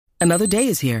Another day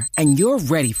is here, and you're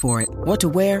ready for it. What to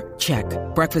wear? Check.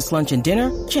 Breakfast, lunch, and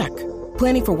dinner? Check.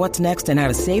 Planning for what's next and how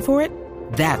to save for it?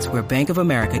 That's where Bank of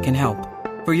America can help.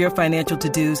 For your financial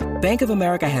to-dos, Bank of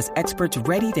America has experts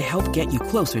ready to help get you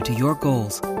closer to your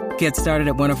goals. Get started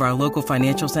at one of our local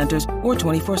financial centers or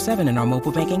 24/7 in our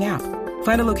mobile banking app.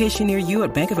 Find a location near you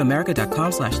at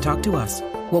bankofamerica.com/talktous.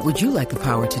 What would you like the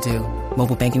power to do?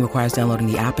 Mobile banking requires downloading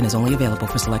the app and is only available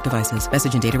for select devices.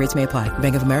 Message and data rates may apply.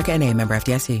 Bank of America N.A., member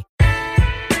FDIC.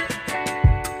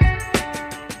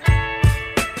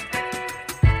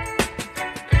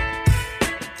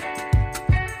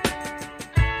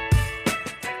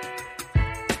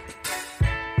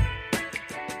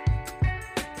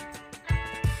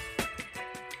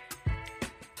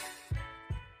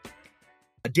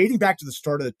 Dating back to the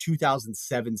start of the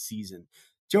 2007 season,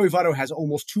 Joey Votto has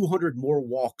almost 200 more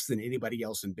walks than anybody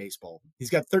else in baseball. He's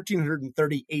got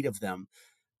 1,338 of them.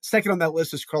 Second on that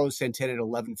list is Carlos Santana at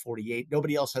 1,148.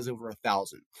 Nobody else has over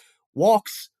 1,000.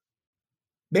 Walks,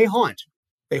 they haunt.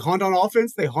 They haunt on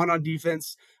offense. They haunt on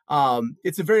defense.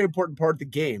 It's a very important part of the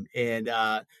game. And,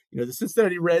 the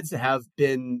Cincinnati Reds have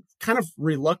been kind of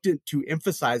reluctant to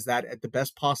emphasize that at the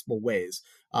best possible ways.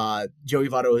 Joey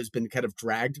Votto has been kind of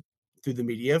dragged through the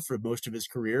media for most of his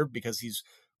career because he's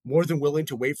more than willing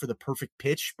to wait for the perfect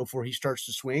pitch before he starts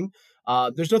to swing.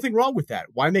 There's nothing wrong with that.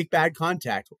 Why make bad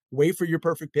contact? Wait for your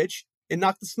perfect pitch and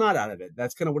knock the snot out of it.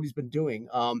 That's kind of what he's been doing.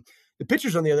 The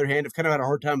pitchers, on the other hand, have kind of had a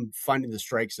hard time finding the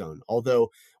strike zone. Although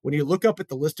when you look up at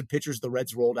the list of pitchers the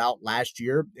Reds rolled out last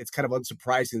year, it's kind of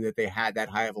unsurprising that they had that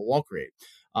high of a walk rate.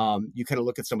 You kind of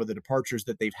look at some of the departures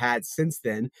that they've had since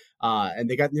then, and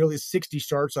they got nearly 60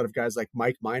 starts out of guys like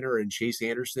Mike Minor and Chase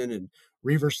Anderson and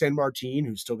Reaver San Martin,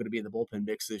 who's still going to be in the bullpen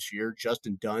mix this year,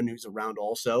 Justin Dunn, who's around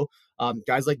also.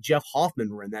 Guys like Jeff Hoffman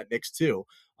were in that mix too.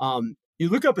 You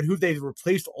look up at who they've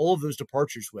replaced all of those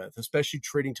departures with, especially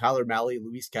trading Tyler Mahle,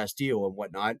 Luis Castillo, and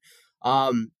whatnot.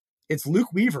 It's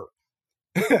Luke Weaver,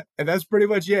 and that's pretty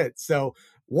much it. So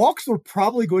walks are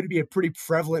probably going to be a pretty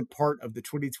prevalent part of the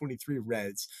 2023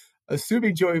 Reds.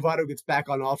 Assuming Joey Votto gets back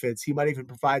on offense, he might even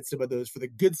provide some of those for the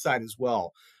good side as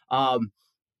well.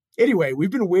 Anyway, we've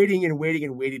been waiting to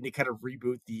kind of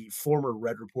reboot the former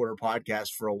Red Reporter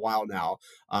podcast for a while now.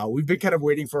 We've been kind of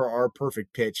waiting for our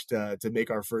perfect pitch to make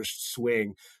our first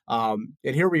swing. And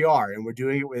here we are, and we're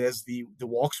doing it as the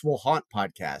Walks Will Haunt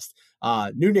podcast.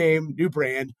 New name, new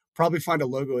brand, probably find a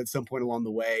logo at some point along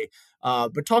the way.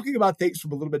 But talking about things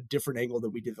from a little bit different angle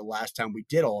than we did the last time we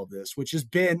did all of this, which has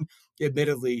been,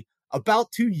 admittedly,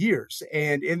 about 2 years.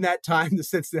 And in that time, the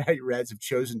Cincinnati Reds have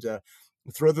chosen to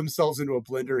throw themselves into a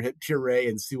blender, hit puree,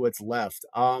 and see what's left.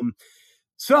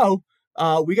 So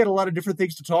we got a lot of different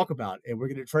things to talk about, and we're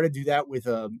going to try to do that with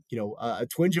a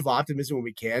twinge of optimism when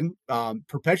we can.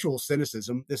 Perpetual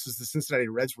cynicism. This is the Cincinnati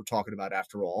Reds we're talking about,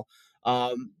 after all.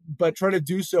 But try to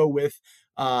do so with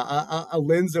a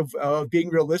lens of being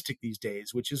realistic these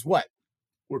days, which is what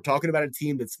we're talking about: a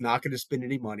team that's not going to spend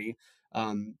any money,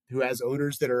 who has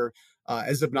owners that are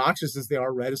as obnoxious as they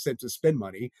are reticent to spend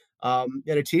money, and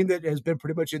a team that has been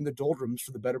pretty much in the doldrums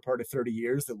for the better part of 30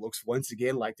 years that looks once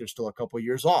again like they're still a couple of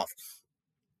years off.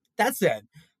 That said,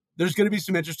 there's going to be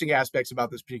some interesting aspects about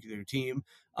this particular team.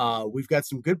 We've got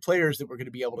some good players that we're going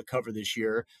to be able to cover this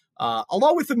year,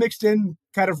 along with the mixed in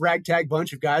kind of ragtag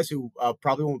bunch of guys who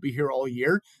probably won't be here all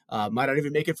year, might not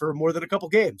even make it for more than a couple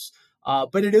games.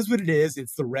 But it is what it is.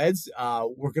 It's the Reds.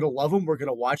 We're going to love them. We're going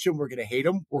to watch them. We're going to hate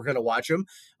them. We're going to watch them.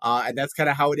 And that's kind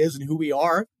of how it is and who we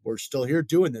are. We're still here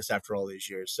doing this after all these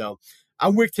years. So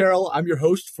I'm Wick Terrell. I'm your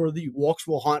host for the Walks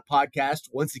Will Haunt podcast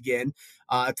once again.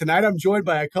 Tonight I'm joined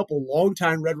by a couple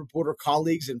longtime Red Reporter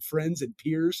colleagues and friends and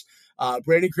peers.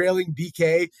 Brandon Kraling,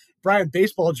 BK. Brian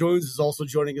Baseball Jones is also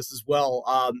joining us as well.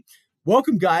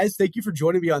 Welcome, guys. Thank you for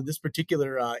joining me on this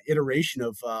particular iteration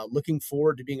of looking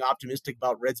forward to being optimistic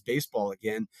about Reds baseball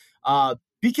again.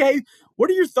 BK, what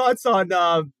are your thoughts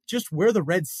on just where the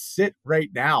Reds sit right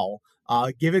now,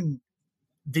 given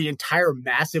the entire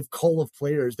massive cull of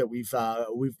players that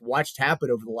we've watched happen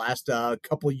over the last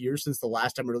couple of years since the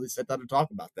last time we really sat down to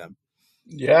talk about them?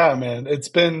 Yeah, man, it's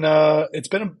been a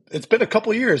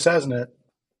couple of years, hasn't it?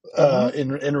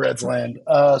 In Reds land.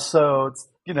 So it's,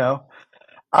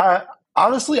 I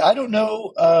honestly, I don't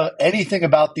know anything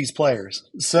about these players.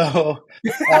 So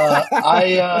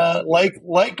I like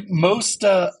most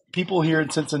people here in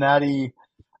Cincinnati,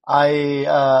 I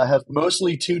have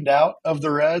mostly tuned out of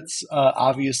the Reds.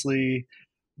 Obviously,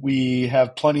 we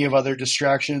have plenty of other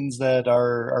distractions that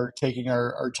are taking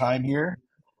our time here.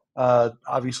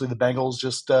 Obviously, the Bengals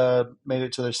just made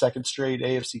it to their second straight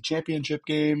AFC Championship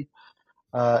game.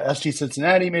 SC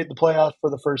Cincinnati made the playoffs for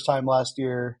the first time last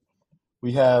year.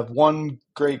 We have one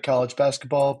great college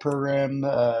basketball program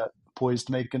poised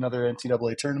to make another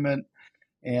NCAA tournament.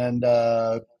 And,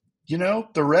 the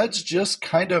Reds just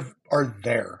kind of are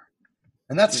there.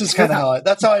 And that's just kind of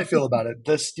that's how I feel about it.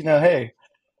 This, hey,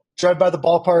 drive by the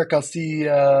ballpark. I'll see,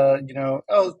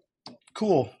 oh,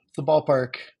 cool. It's the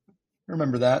ballpark.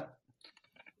 Remember that.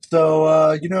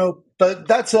 So, but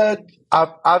that said,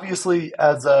 obviously,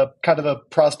 as a kind of a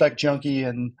prospect junkie,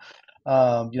 and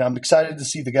I'm excited to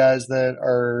see the guys that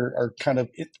are kind of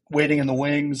waiting in the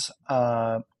wings.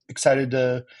 Excited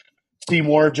to see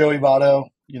more of Joey Votto.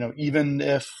 Even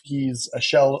if he's a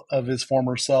shell of his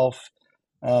former self,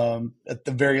 at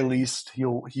the very least, he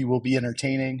will be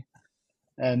entertaining,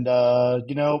 and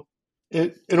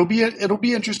it'll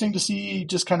be interesting to see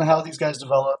just kind of how these guys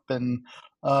develop. And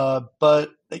but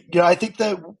I think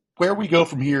that where we go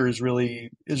from here is really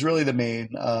the main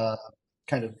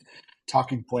kind of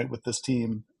talking point with this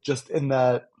team. Just in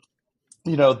that,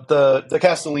 the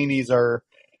Castellinis are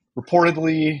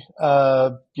reportedly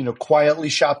quietly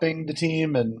shopping the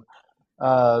team, and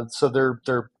so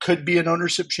there could be an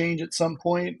ownership change at some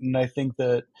point. And I think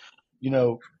that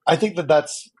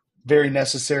that's very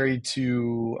necessary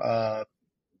to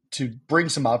bring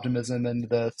some optimism into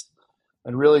this,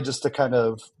 and really just to kind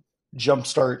of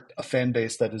jumpstart a fan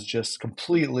base that is just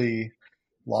completely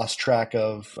lost track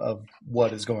of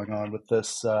what is going on with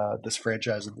this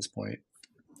franchise at this point.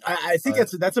 I think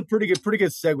that's a pretty good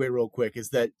segue. Real quick, is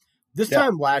that this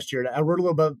time last year, I wrote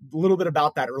a little bit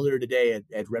about that earlier today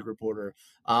at Red Reporter.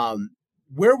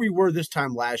 Where we were this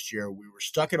time last year, we were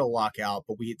stuck in a lockout,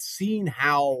 but we had seen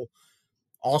how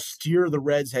austere the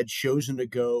Reds had chosen to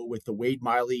go with the Wade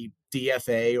Miley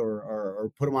DFA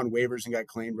or put him on waivers and got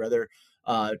claimed rather.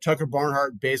 Tucker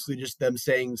Barnhart, basically just them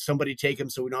saying somebody take him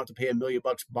so we don't have to pay $1 million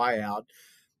buyout.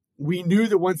 We knew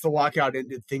that once the lockout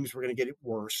ended, things were going to get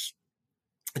worse.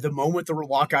 The moment the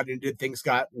lockout ended, things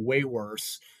got way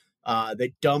worse.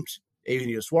 They dumped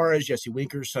Eugenio Suarez, Jesse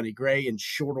Winker, Sonny Gray in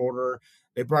short order.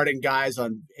 They brought in guys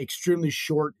on extremely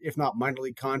short, if not minor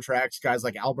league contracts, guys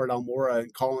like Albert Almora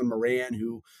and Colin Moran,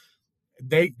 who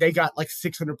they got like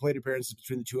 600 plate appearances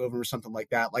between the two of them or something like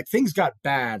that. Like, things got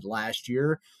bad last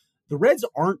year. The Reds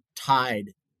aren't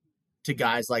tied to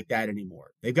guys like that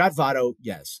anymore. They've got Votto,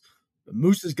 yes.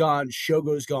 Moose is gone.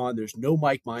 Shogo's gone. There's no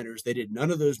Mike Miners. They did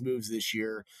none of those moves this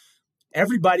year.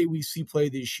 Everybody we see play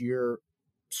this year,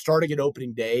 starting at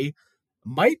opening day,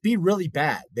 might be really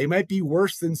bad. They might be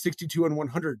worse than 62 and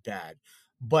 100 bad,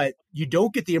 but you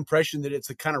don't get the impression that it's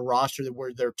the kind of roster that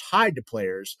where they're tied to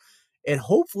players. And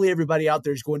hopefully everybody out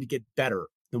there is going to get better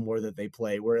the more that they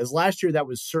play. Whereas last year, that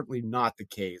was certainly not the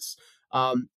case.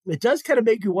 It does kind of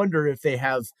make you wonder if they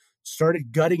have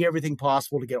started gutting everything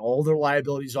possible to get all their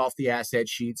liabilities off the asset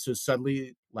sheet. So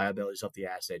suddenly liabilities off the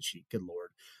asset sheet, good Lord,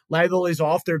 liabilities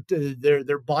off their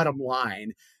bottom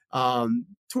line,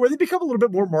 to where they become a little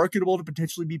bit more marketable to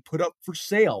potentially be put up for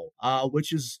sale,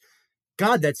 which is,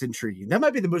 God, that's intriguing. That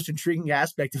might be the most intriguing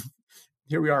aspect of,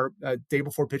 here we are, day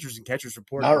before pitchers and catchers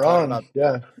report. Not wrong. About,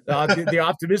 the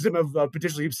optimism of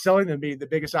potentially selling them being the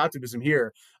biggest optimism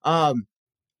here.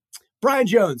 Brian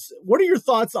Jones, what are your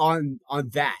thoughts on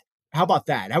that? How about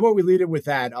that? How about we lead in with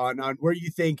that on where you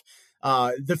think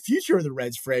the future of the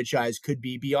Reds franchise could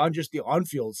be beyond just the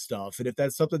on-field stuff, and if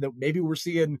that's something that maybe we're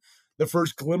seeing the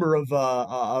first glimmer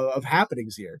of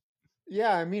happenings here?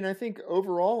 Yeah, I mean, I think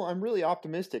overall, I'm really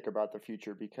optimistic about the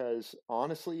future because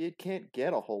honestly, it can't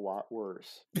get a whole lot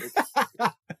worse. It's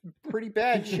pretty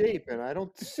bad shape, and I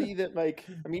don't see that.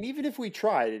 I mean, even if we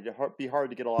tried, it'd be hard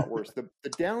to get a lot worse. The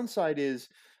downside is,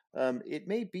 it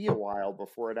may be a while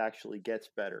before it actually gets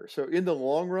better. So in the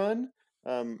long run,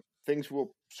 things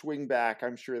will swing back.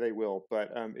 I'm sure they will,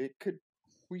 but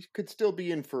we could still be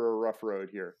in for a rough road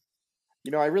here.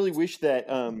 I really wish that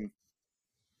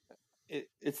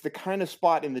it's the kind of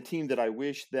spot in the team that I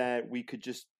wish that we could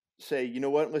just say, you know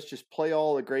what, let's just play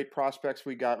all the great prospects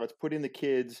we got. Let's put in the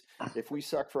kids. If we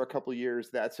suck for a couple of years,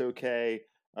 that's okay.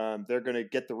 They're going to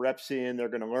get the reps in. They're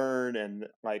going to learn, and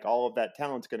like all of that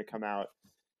talent's going to come out.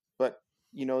 But,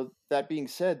 that being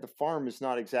said, the farm is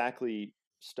not exactly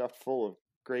stuffed full of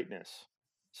greatness.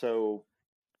 So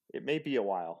it may be a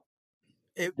while.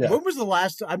 When was the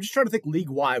last, I'm just trying to think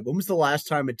league-wide, when was the last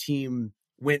time a team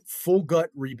went full gut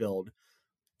rebuild,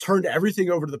 turned everything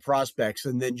over to the prospects,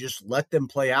 and then just let them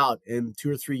play out, and 2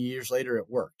 or 3 years later it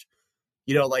worked?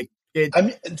 I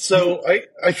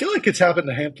feel like it's happened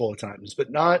a handful of times,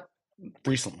 but not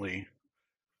recently.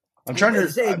 I'm trying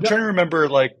to remember,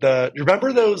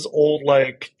 remember those old,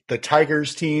 the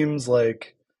Tigers teams,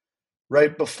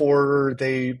 right before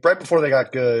they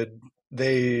got good,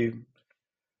 they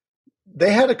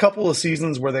had a couple of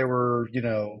seasons where they were,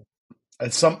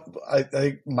 I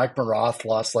think Mike Maroth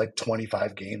lost like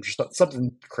 25 games or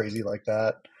something crazy like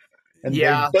that. And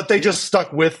Yeah. they just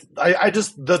stuck with,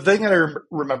 the thing that I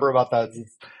remember about that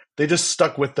is they just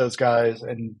stuck with those guys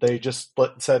and they just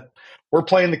said, we're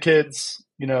playing the kids,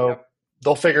 Yep.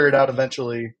 they'll figure it out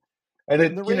eventually. And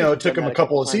And the Rays it have took done them that a a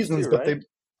couple couple of times seasons, too, but right?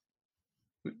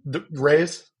 the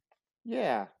Rays.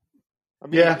 Yeah. I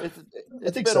mean, Yeah, I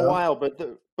it's think been a so. while, but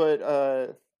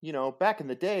back in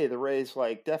the day, the Rays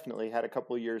like definitely had a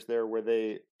couple of years there where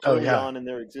they Oh early yeah. on in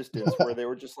their existence where they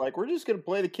were just like, we're just going to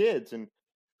play the kids, and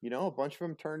a bunch of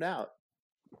them turned out.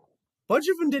 Bunch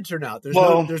of them did turn out. There's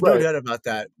Well, no right. doubt about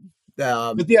that.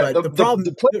 But yeah, But the problem,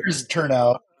 the players turn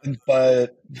out,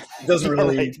 but it doesn't Yeah,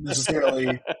 really right.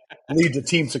 necessarily lead to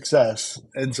team success.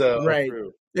 And so right?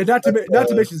 True. And that's not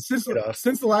to mention, trade-off.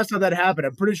 since the last time that happened,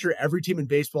 I'm pretty sure every team in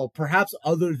baseball, perhaps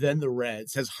other than the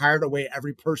Reds, has hired away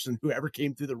every person who ever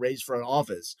came through the Rays front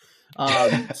office.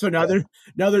 So now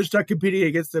they're stuck competing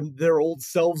against their old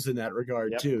selves in that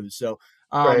regard Yep. too. So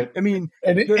Right. I mean,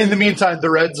 And in the meantime, the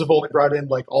Reds have only brought in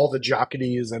like all the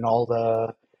Jocketies and all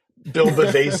the Bill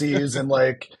Bavases and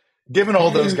like given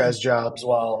all those guys jobs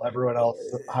while everyone else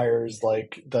hires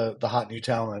like the hot new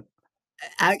talent.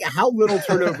 how little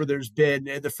turnover there's been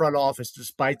in the front office,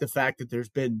 despite the fact that there's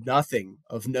been nothing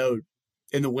of note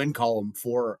in the win column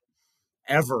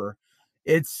forever.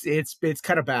 It's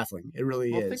kind of baffling. It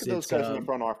really Well, is. think of those guys in the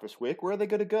front office, Wick. Where are they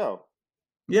going to go?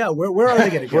 Yeah, where are they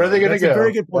going to go? Where are they going to That's go? a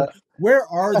very good point. Where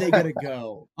are they going to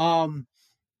go? All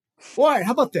right.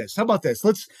 How about this?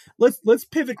 Let's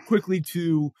pivot quickly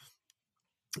to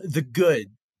the good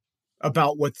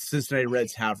about what the Cincinnati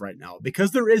Reds have right now,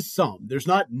 because there is some. There's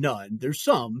not none. There's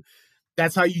some.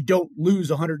 That's how you don't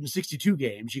lose 162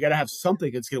 games. You got to have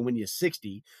something that's going to win you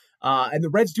 60. And the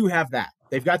Reds do have that.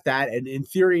 They've got that. And in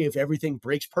theory, if everything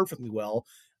breaks perfectly well,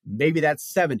 maybe that's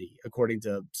 70, according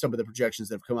to some of the projections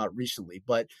that have come out recently.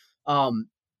 But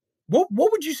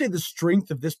what would you say the strength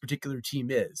of this particular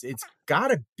team is? It's got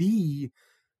to be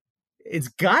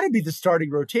the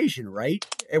starting rotation, right?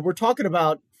 And we're talking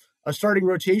about a starting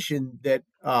rotation that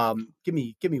give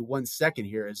me 1 second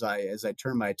here as I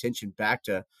turn my attention back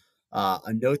to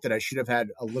a note that I should have had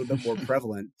a little bit more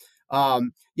prevalent.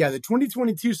 The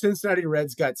 2022 Cincinnati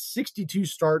Reds got 62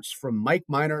 starts from Mike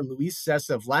Minor, Luis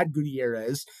Cessa, Vlad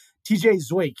Gutierrez, TJ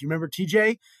Zoik. You remember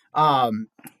TJ?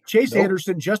 Chase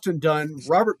Anderson, Justin Dunn,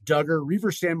 Robert Duggar,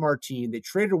 Reaver San Martin. They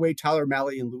traded away Tyler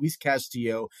Mahle and Luis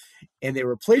Castillo, and they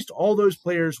replaced all those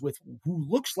players with who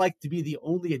looks like to be the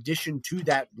only addition to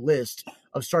that list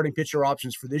of starting pitcher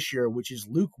options for this year, which is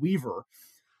Luke Weaver,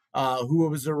 who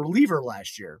was a reliever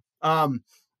last year. And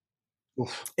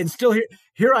still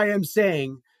here I am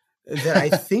saying that I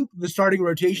think the starting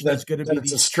rotation is going to be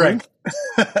the strength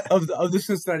of the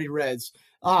Cincinnati Reds.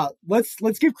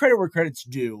 Let's give credit where credit's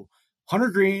due. Hunter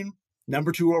Green,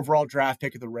 number 2 overall draft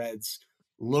pick of the Reds,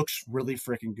 looks really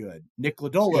freaking good. Nick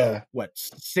Lodolo,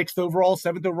 6th overall,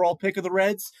 7th overall pick of the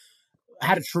Reds,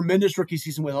 had a tremendous rookie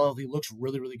season with all. He looks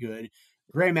really, really good.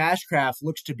 Graham Ashcraft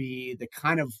looks to be the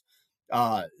kind of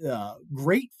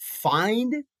great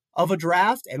find of a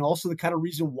draft, and also the kind of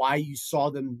reason why you saw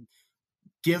them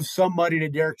give some money to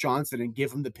Derek Johnson and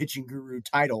give him the pitching guru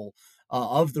title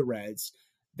of the Reds.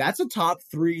 That's a top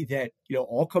 3 that,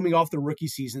 all coming off the rookie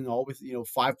season, all with,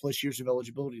 5+ years of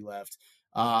eligibility left.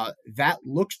 That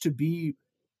looks to be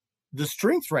the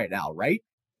strength right now, right?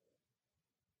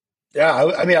 Yeah,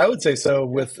 I would say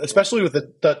so, especially with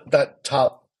that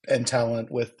top end talent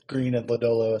with Green and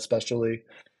Lodolo, especially.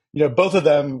 Both of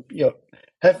them,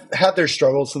 have had their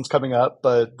struggles since coming up,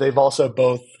 but they've also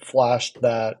both flashed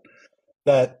that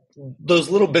those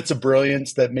little bits of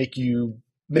brilliance that make you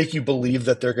believe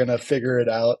that they're going to figure it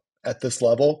out at this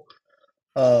level.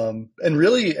 And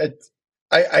really,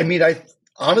 I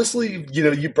honestly,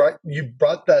 you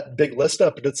brought that big list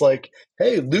up, and it's like,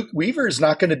 hey, Luke Weaver is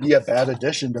not going to be a bad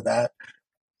addition to that.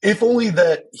 If only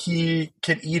that he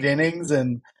can eat innings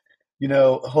and,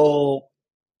 he'll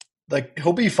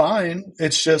be fine.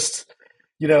 It's just,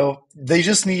 they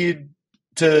just need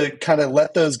to kind of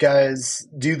let those guys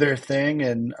do their thing.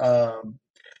 And,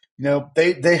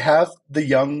 they have the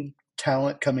young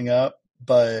talent coming up,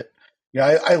 but,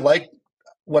 I like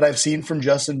what I've seen from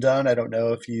Justin Dunn. I don't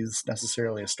know if he's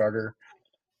necessarily a starter,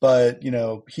 but,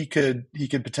 he could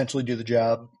potentially do the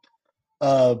job.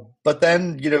 But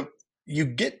then, you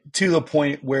get to the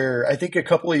point where I think a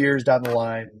couple of years down the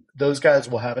line, those guys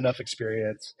will have enough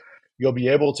experience. You'll be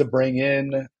able to bring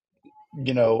in,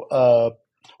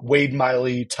 Wade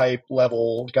Miley type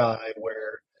level guy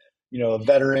where, a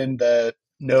veteran that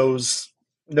knows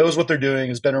what they're doing,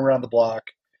 has been around the block,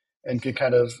 and can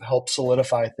kind of help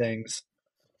solidify things.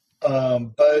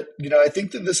 But I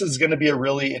think that this is going to be a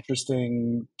really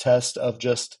interesting test of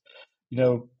just,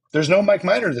 there's no Mike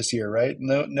Minor this year, right?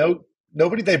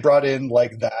 Nobody they brought in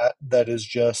like that. That is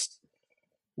just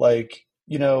like,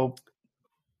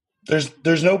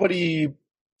 there's nobody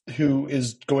who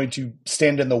is going to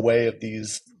stand in the way of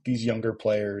these younger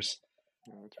players.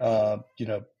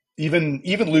 Even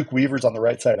Luke Weaver's on the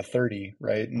right side of 30,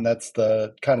 right? And that's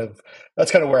kind of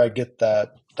where I get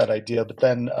that idea. But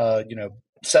then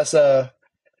Sessa,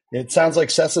 it sounds like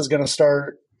Sessa's going to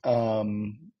start. I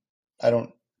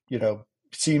don't,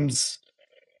 seems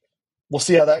we'll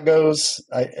see how that goes.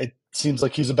 It seems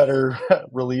like he's a better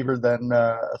reliever than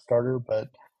a starter, but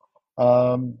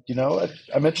I'm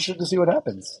interested to see what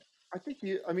happens. I think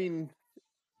to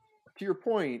your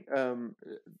point,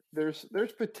 there's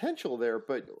potential there,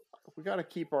 but we got to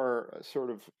keep our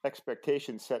sort of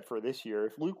expectations set for this year.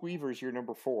 If Luke Weaver's your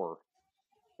number 4,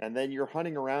 and then you're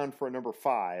hunting around for a number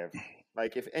 5,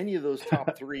 like if any of those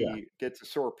top 3 gets a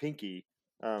sore pinky,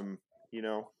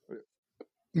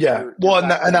 yeah, well,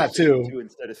 and that too,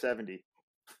 instead of 70,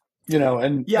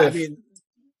 and if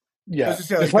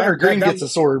Hunter Green gets a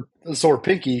sore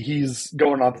pinky, he's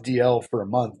going on the DL for a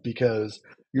month because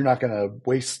you're not going to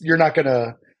risk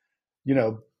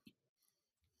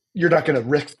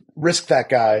that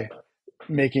guy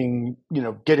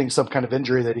getting some kind of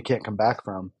injury that he can't come back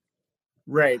from.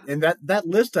 Right. And that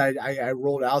list I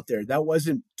rolled out there, that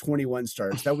wasn't 21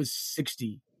 starts. That was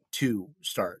 62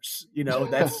 starts.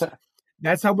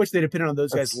 That's how much they depended on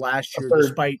those guys last year,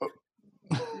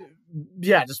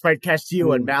 despite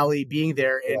Castillo and Mahle being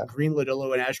there and Green,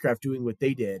 Lodolo, and Ashcraft doing what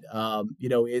they did.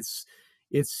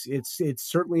 It's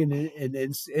certainly an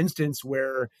instance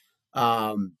where,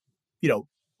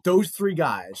 those 3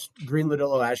 guys, Green,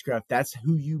 Lodolo, Ashcraft, that's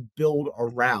who you build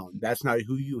around. That's not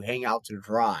who you hang out to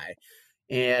dry.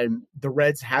 And the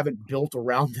Reds haven't built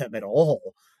around them at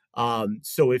all.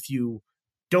 So if you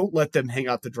don't let them hang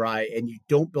out to dry and you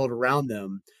don't build around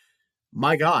them,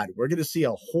 my God, we're going to see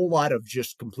a whole lot of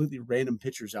just completely random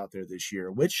pitchers out there this year,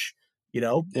 which,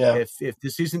 if the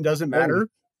season doesn't matter,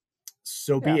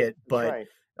 so be it. But, right.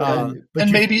 But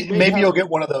maybe you'll get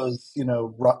one of those,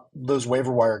 those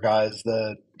waiver wire guys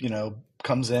that,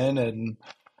 comes in and,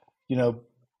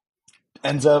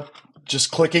 ends up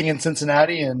just clicking in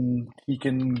Cincinnati, and he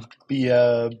can be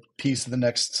a piece of the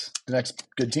next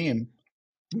good team.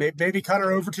 Maybe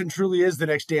Connor Overton truly is the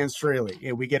next Dan Straley,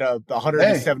 and we get a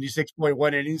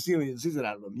 176.1 inning season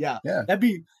out of him. Yeah, that'd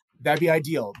be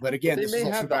ideal. But again, they may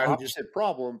have the opposite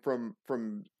problem from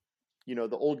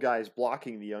the old guys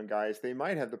blocking the young guys. They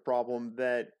might have the problem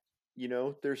that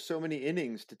there's so many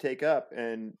innings to take up,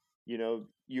 and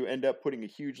you end up putting a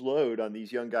huge load on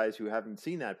these young guys who haven't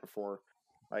seen that before.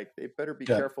 Like, they better be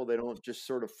careful they don't just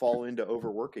sort of fall into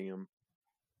overworking them.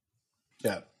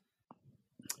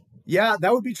 Yeah,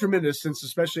 that would be tremendous, since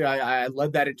especially I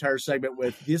led that entire segment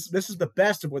with this is the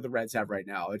best of what the Reds have right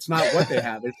now. It's not what they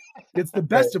have. It's the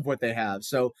best of what they have.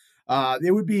 So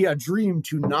it would be a dream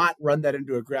to not run that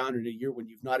into a ground in a year when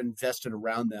you've not invested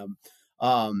around them,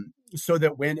 so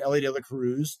that when Elly De La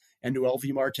Cruz and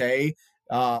Noelvi Marte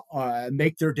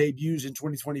make their debuts in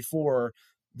 2024,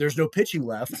 there's no pitching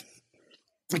left,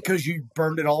 because you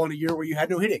burned it all in a year where you had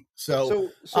no hitting. So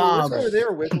let's go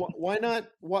there with why not?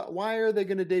 Why are they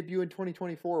going to debut in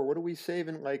 2024? What are we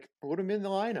saving? Like, put them in the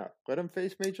lineup. Let them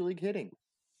face major league hitting.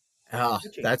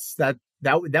 That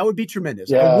would be tremendous.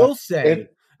 Yeah. I will say,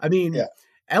 Elly and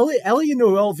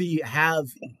Noelvi have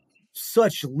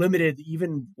such limited,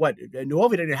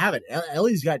 Noelvi didn't have it.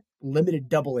 Elly's got limited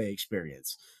Double-A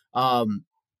experience.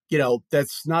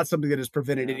 That's not something that has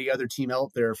prevented any other team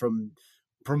out there from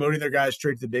promoting their guys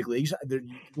straight to the big leagues.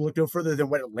 Look no further than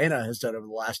what Atlanta has done over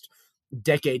the last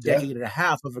decade and a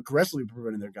half of aggressively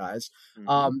promoting their guys.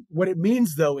 Mm-hmm. What it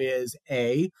means, though, is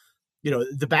the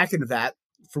back end of that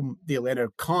from the Atlanta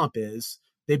comp is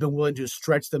they've been willing to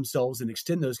stretch themselves and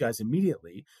extend those guys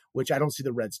immediately, which I don't see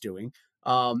the Reds doing.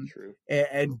 True.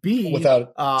 And B,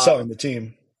 without selling the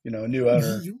team, a new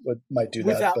owner might do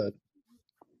that, but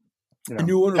a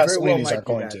new owner very well might aren't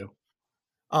going to.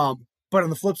 But on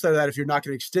the flip side of that, if you're not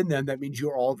going to extend them, that means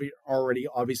you're already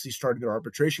obviously starting their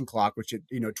arbitration clock, which at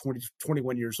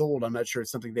 21 years old, I'm not sure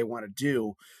it's something they want to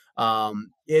do.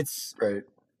 It's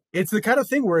the kind of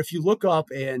thing where if you look up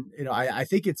and I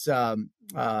think it's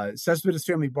Cespedes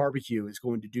Family Barbecue is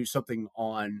going to do something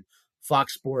on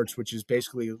Fox Sports, which is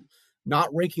basically not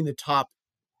ranking the top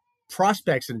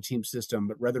prospects in a team system,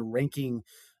 but rather ranking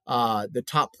the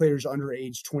top players under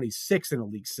age 26 in a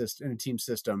league system, in a team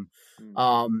system.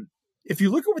 If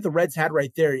you look at what the Reds had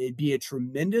right there, it'd be a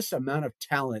tremendous amount of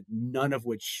talent, none of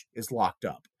which is locked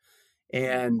up.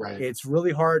 and Right. it's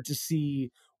really hard to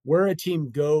see where a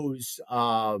team goes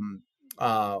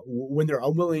when they're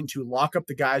unwilling to lock up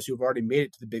the guys who have already made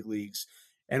it to the big leagues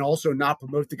and also not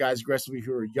promote the guys aggressively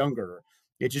who are younger.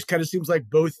 It just kind of seems like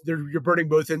you're burning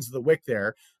both ends of the wick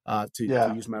there. To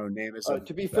use my own name as a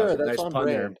to be fair, that's nice on pun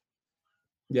brand.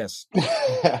 there. Yes.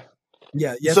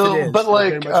 Yeah. Yes, So, it is. but It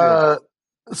very like, much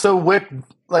is. so Wick,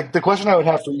 like the question I would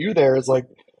have for you there is like,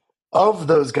 of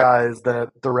those guys that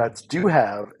the Reds do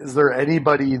have, is there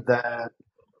anybody that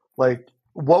like,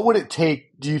 what would it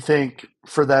take, do you think,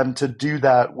 for them to do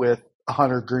that with a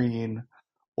Hunter Green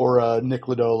or a Nick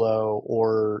Lodolo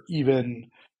or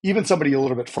even somebody a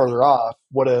little bit farther off?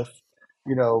 What if,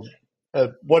 you know,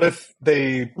 what if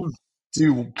they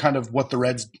do kind of what the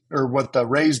Reds or what the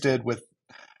Rays did with,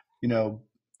 you know,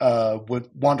 when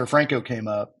Wander Franco came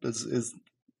up is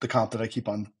the comp that I keep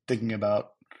on thinking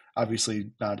about.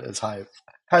 Obviously, not as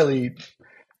highly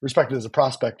respected as a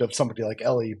prospect of somebody like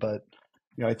Ellie, but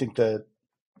I think that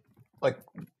like,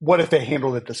 what if they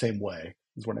handled it the same way?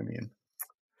 Is what I mean.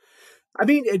 I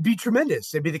mean, it'd be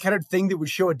tremendous. It'd be the kind of thing that would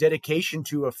show a dedication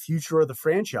to a future of the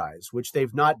franchise, which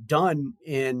they've not done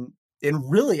in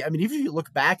really. I mean, even if you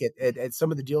look back at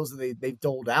some of the deals that they've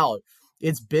doled out,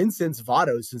 it's been since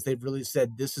Votto since they've really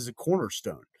said this is a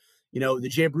cornerstone. The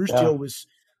Jay Bruce deal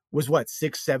was what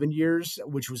 6-7 years,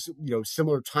 which was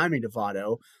similar timing to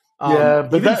Votto. But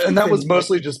that was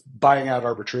mostly just buying out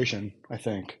arbitration, I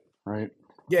think, right?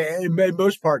 Yeah, in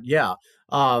most part, yeah.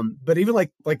 But even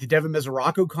like the Devin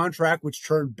Mesoraco contract, which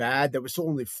turned bad, that was still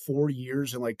only 4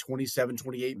 years and like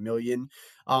 27-28 million.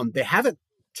 They haven't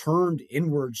turned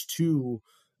inwards to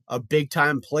a big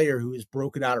time player who has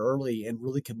broken out early and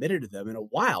really committed to them in a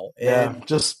while. Yeah, and,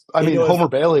 Homer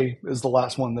Bailey is the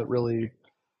last one that really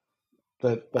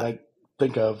that I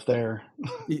think of there.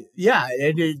 Yeah,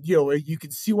 and you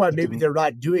can see why maybe they're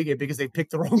not doing it because they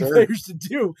picked the wrong players to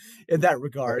do in that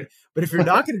regard. Right. But if you're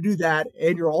not going to do that,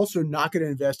 and you're also not going to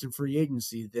invest in free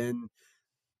agency, then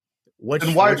why do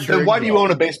you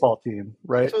own a baseball team,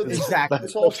 right? So exactly.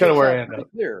 That's kind of where I end up.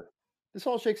 This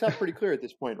all shakes out pretty clear at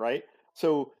this point, right?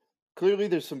 So clearly,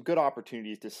 there's some good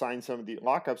opportunities to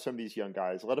lock up some of these young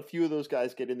guys, let a few of those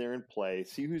guys get in there and play,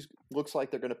 see who looks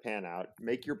like they're going to pan out,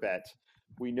 make your bets.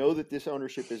 We know that this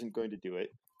ownership isn't going to do it.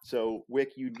 So,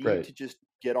 Wick, you need to just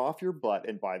get off your butt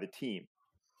and buy the team.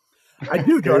 I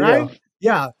do, don't I?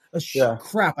 Yeah.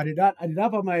 Crap. I did not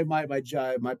buy my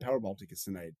Powerball tickets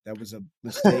tonight. That was a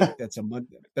mistake. That's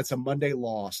a Monday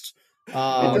lost.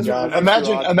 Oh God.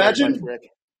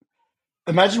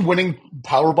 Imagine winning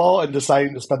Powerball and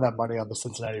deciding to spend that money on the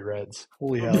Cincinnati Reds.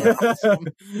 Holy hell.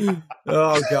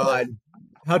 Oh God.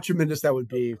 How tremendous that would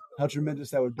be. Just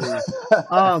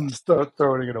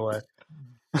throwing it away.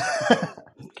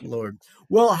 Lord.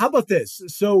 Well, how about this?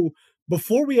 So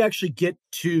before we actually get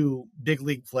to big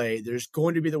league play, there's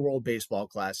going to be the World Baseball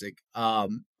Classic.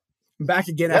 Back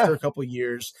again after a couple of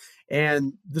years.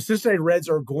 And the Cincinnati Reds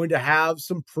are going to have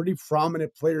some pretty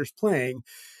prominent players playing,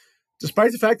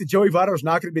 despite the fact that Joey Votto is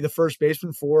not going to be the first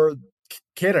baseman for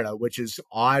Canada, which is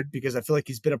odd because I feel like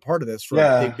he's been a part of this for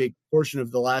a big portion of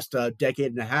the last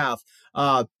decade and a half.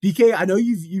 BK, I know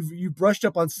you've brushed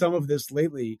up on some of this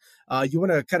lately. You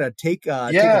want to kind of take a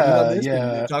lead on this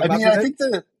and talk about I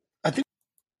think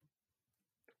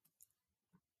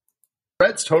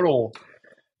Reds total,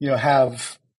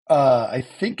 have I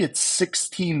think it's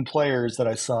 16 players that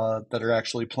I saw that are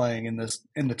actually playing in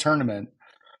the tournament.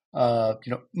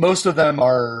 Most of them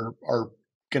are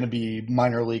going to be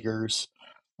minor leaguers.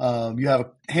 You have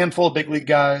a handful of big league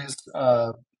guys.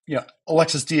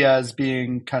 Alexis Diaz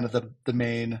being kind of the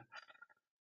main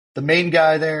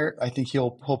guy there. I think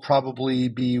he'll probably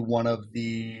be one of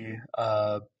the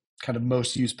kind of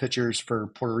most used pitchers for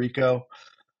Puerto Rico.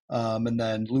 And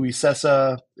then Luis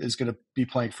Cessa is going to be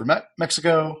playing for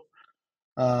Mexico.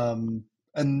 And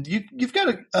you've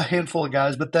got a handful of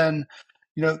guys, but then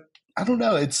I don't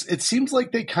know. It seems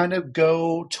like they kind of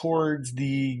go towards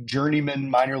the journeyman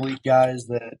minor league guys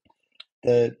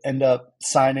that end up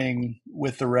signing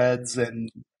with the Reds, and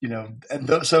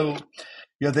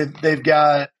they've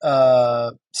got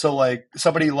so like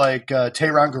somebody like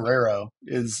Tehran Guerrero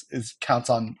is counts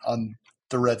on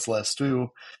the Reds list, who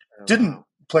didn't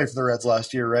play for the Reds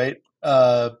last year, right?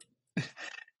 I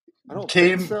don't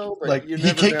think so, but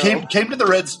he came to the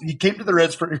Reds. He came to the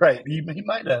Reds for right. He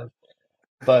might have.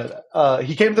 But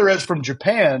he came to the Reds from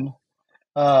Japan,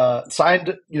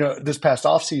 signed this past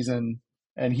offseason,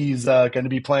 and he's going to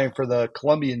be playing for the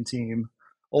Colombian team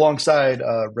alongside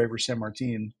Reiver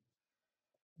Sanmartin.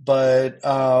 But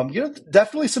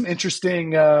definitely some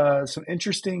interesting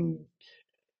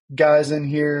guys in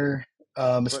here,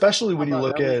 especially when you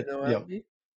look at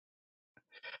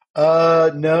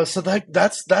No. So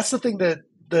that's the thing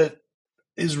that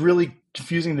is really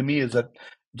confusing to me is that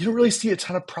you don't really see a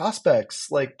ton of prospects,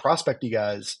 like prospecty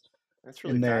guys That's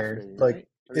really in there. fascinating, Like right?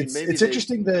 I mean, maybe it's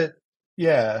interesting that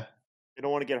yeah. they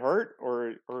don't want to get hurt,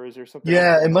 or is there something else Yeah,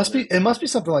 going on there? it must be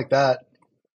something like that.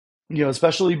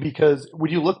 Especially because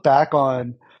when you look back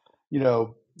on,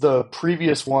 the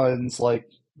previous ones, like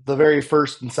the very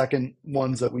first and second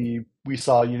ones that we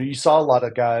saw, you saw a lot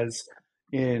of guys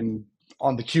in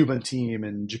on the Cuban team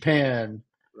in Japan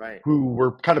Right. who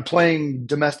were kind of playing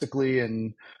domestically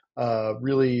and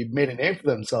really made a name for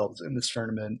themselves in this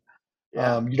tournament.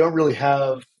 Yeah. But you don't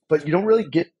really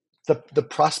get the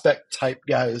prospect type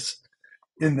guys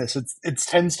in this. It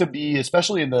tends to be,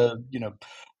 especially in the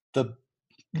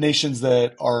nations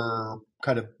that are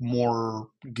kind of more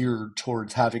geared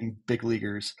towards having big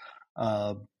leaguers.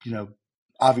 Uh, you know,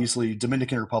 Obviously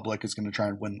Dominican Republic is going to try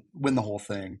and win the whole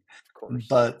thing, Of course.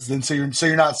 but then so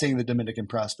you're not seeing the Dominican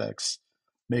prospects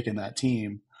making that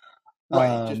team.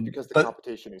 Right, just because the But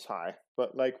competition is high.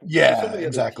 But like for some yeah, of the other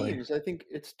exactly. teams, I think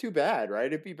it's too bad, right?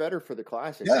 It'd be better for the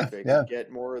Classic if Yeah, they yeah, could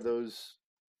get more of those,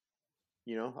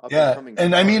 up and yeah. coming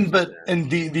And I mean, stars in but there.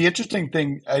 and the interesting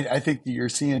thing I think that you're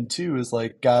seeing too is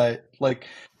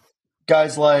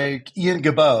guys like Ian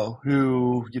Gabot,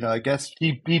 who, I guess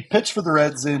he pitched for the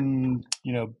Reds in,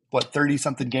 30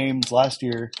 something games last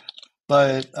year,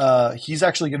 but he's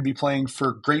actually going to be playing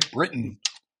for Great Britain,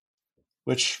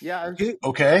 which, Yeah,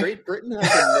 okay. Great Britain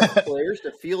has enough players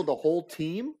to field a whole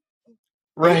team.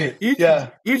 Right.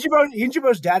 Yeah.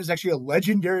 Ichibo's dad is actually a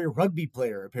legendary rugby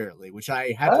player, apparently, which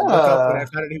I had to look up when I Ah.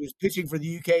 found out he was pitching for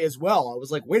the UK as well. I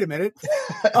was like, wait a minute.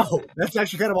 Oh, that's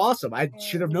actually kind of awesome. I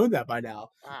should have known that by now.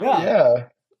 Wow. Yeah. Yeah.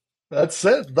 That's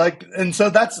it. And so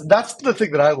that's the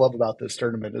thing that I love about this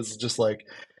tournament is just like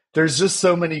there's just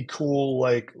so many cool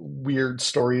weird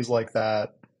stories like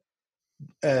that,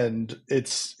 and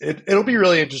it'll be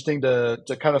really interesting to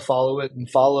kind of follow it and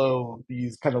follow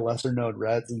these kind of lesser known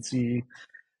Reds and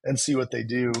see what they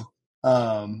do.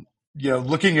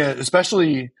 Looking at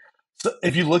especially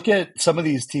if you look at some of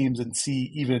these teams and see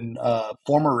even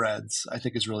former Reds, I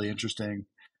think is really interesting.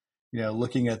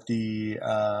 Looking at the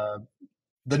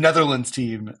Netherlands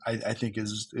team, I think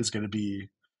is going to be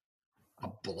a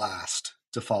blast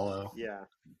to follow. Yeah.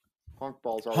 Honk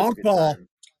ball's always a Honk good ball. time.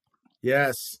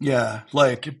 Yes. Yeah,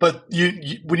 but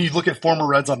you when you look at former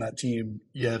Reds on that team,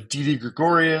 you have Didi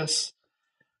Gregorius,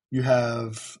 you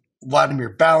have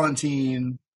Vladimir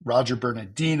Valentin, Roger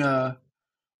Bernardina,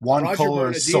 Juan Roger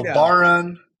Carlos Bernardina.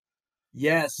 Sobaran.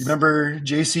 Yes. You remember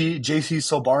JC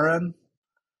Sobaran?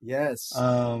 Yes.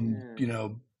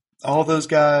 All those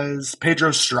guys.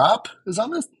 Pedro Strop is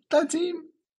on that team.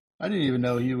 I didn't even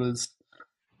know he was.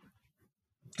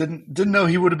 Didn't know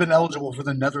he would have been eligible for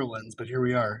the Netherlands, but here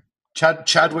we are.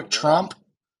 Chadwick Tromp.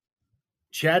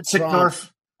 Chad Tromp.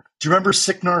 Sicknarf. Do you remember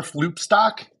Sicknarf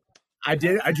Loopstock? I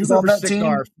do He's on remember that team.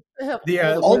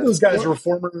 Sicknarf. All those guys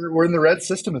were in the Red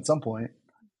system at some point.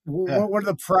 One of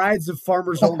the prides of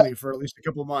Farmers Only for at least a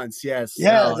couple of months. Yes.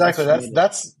 Yeah, exactly.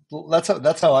 That's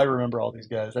how I remember all these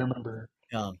guys. I remember,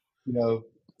 Yeah.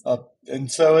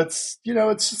 And so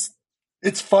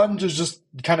it's fun to just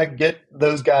kind of get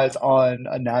those guys on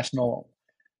a national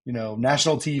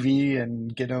TV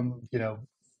and get them,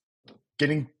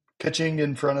 getting pitching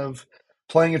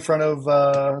playing in front of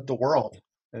the world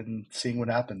and seeing what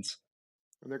happens.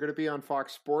 And they're going to be on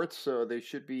Fox Sports, so they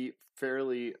should be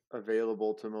fairly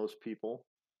available to most people.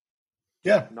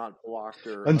 Yeah. Not blocked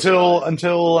or until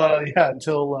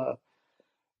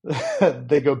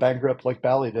they go bankrupt like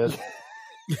Bally did.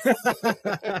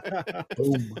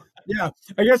 Boom. Yeah,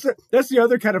 I guess that's the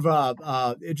other kind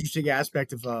of interesting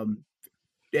aspect of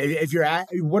if you're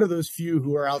one of those few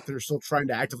who are out there still trying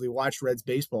to actively watch Reds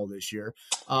baseball this year.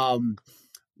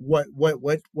 What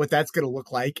that's going to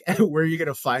look like? Where are you going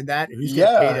to find that? Who's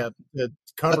going to pay to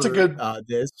cover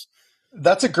this?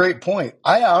 That's a great point.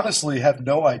 I honestly have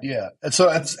no idea. And so,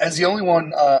 as the only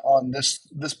one on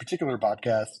this particular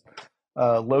podcast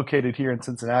located here in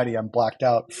Cincinnati, I'm blacked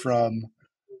out from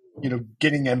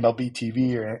getting MLB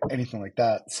TV or anything like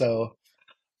that. So,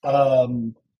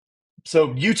 YouTube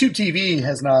TV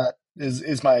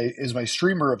is my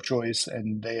streamer of choice,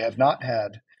 and they have not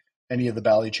had any of the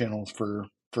Bally channels for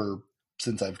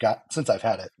since I've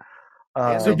had it.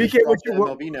 So BK,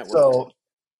 MLB Network. So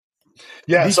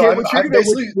yeah, BK, so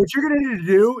what you're gonna need to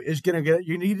do is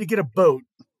you need to get a boat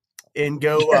and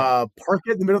go park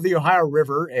it in the middle of the Ohio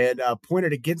River and point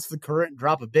it against the current and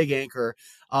drop a big anchor,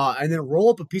 and then roll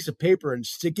up a piece of paper and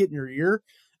stick it in your ear.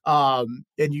 And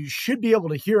you should be able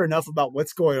to hear enough about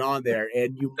what's going on there,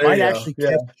 and you might actually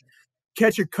catch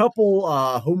catch a couple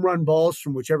home run balls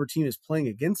from whichever team is playing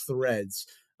against the Reds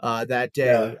that day.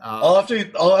 Yeah. I'll have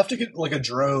to get like a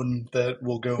drone that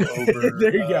will go over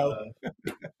there you go.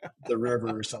 The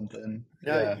river or something.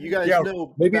 Now, Yeah. you guys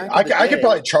know Maybe I could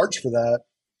probably charge for that.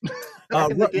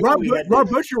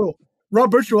 Rob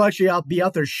Butcher will actually be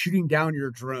out there shooting down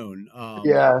your drone.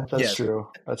 Yeah, that's true.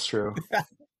 That's true.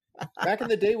 Back in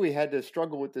the day, we had to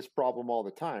struggle with this problem all the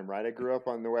time, right? I grew up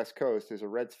on the West Coast as a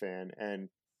Reds fan, and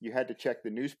you had to check the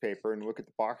newspaper and look at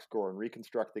the box score and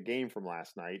reconstruct the game from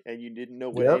last night, and you didn't know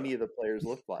what any of the players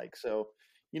looked like. So,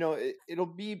 it'll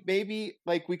be maybe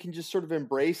like we can just sort of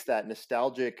embrace that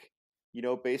nostalgic,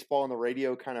 baseball on the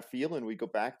radio kind of feel, and we go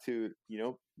back to,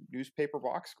 newspaper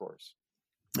box scores.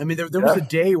 I mean, there was a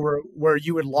day where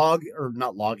you would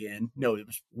not log in. No, it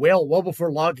was well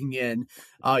before logging in.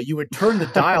 You would turn the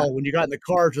dial when you got in the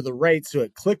car to the right, so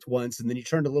it clicked once, and then you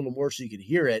turned a little more so you could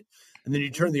hear it, and then you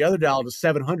turned the other dial to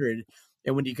 700.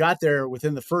 And when you got there,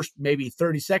 within the first maybe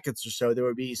 30 seconds or so, there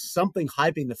would be something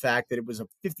hyping the fact that it was a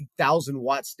 50,000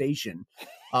 watt station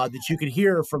that you could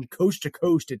hear from coast to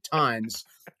coast at times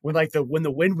when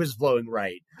the wind was blowing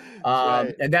right.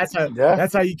 And that's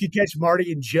how you could catch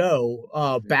Marty and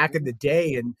Joe back in the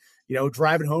day, and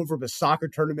driving home from a soccer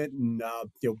tournament in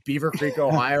Beaver Creek,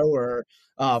 Ohio, or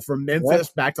from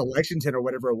Memphis back to Lexington or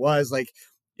whatever it was. Like,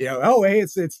 hey,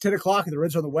 it's 10 o'clock and the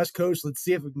Reds are on the West Coast. Let's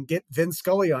see if we can get Vin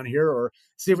Scully on here, or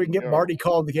see if we can get Marty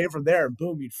calling the game from there. And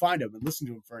boom, you'd find him and listen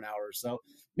to him for an hour or so.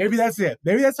 Maybe that's it.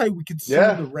 Maybe that's how we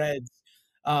consume the Reds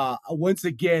once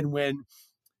again, when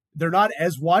they're not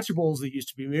as watchable as they used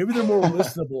to be. Maybe they're more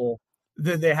listenable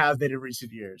than they have been in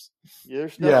recent years. Yeah,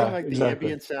 there's nothing like the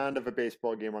ambient sound of a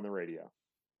baseball game on the radio.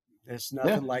 There's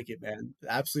nothing like it, man.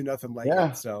 Absolutely nothing like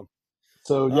it. So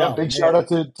big shout out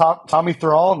to Tommy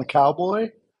Thrall and the Cowboy.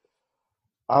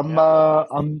 I'm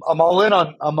all in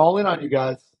on you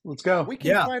guys. Let's go. We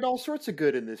can find all sorts of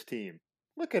good in this team.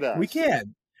 Look at us. We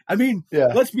can. I mean,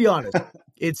 let's be honest.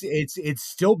 It's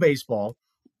still baseball.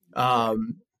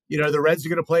 The Reds are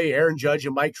going to play Aaron Judge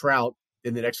and Mike Trout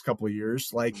in the next couple of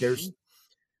years. Like they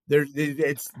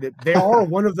are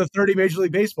one of the 30 Major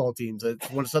League Baseball teams.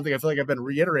 It's something I feel like I've been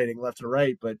reiterating left and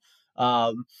right, but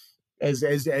as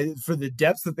for the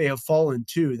depths that they have fallen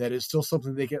to, that is still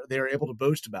something they are able to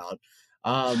boast about.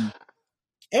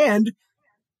 And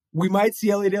we might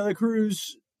see Elliot De La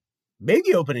Cruz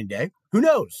maybe opening day. Who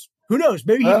knows?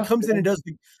 Maybe he comes in and does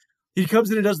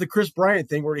the Chris Bryant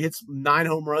thing where he hits 9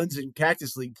 home runs in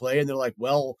Cactus League play, and they're like,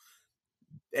 well,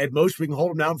 at most we can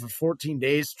hold him down for 14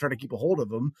 days to try to keep a hold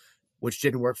of him, which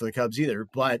didn't work for the Cubs either.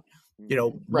 But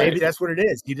maybe that's what it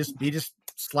is. He just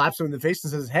slaps him in the face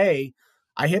and says, "Hey,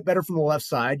 I hit better from the left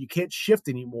side. You can't shift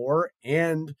anymore,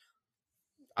 and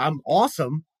I'm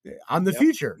awesome. I'm the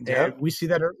future." And we see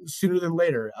that sooner than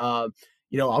later. I'll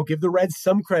give the Reds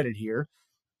some credit here.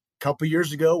 A couple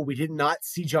years ago, we did not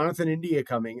see Jonathan India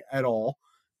coming at all.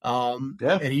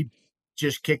 And he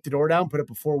just kicked the door down, put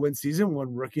up a 4-win season,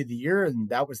 won Rookie of the Year, and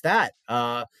that was that.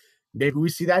 Maybe we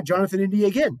see that Jonathan India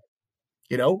again,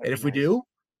 and if we do,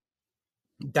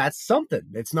 that's something.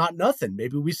 It's not nothing.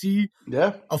 Maybe we see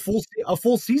a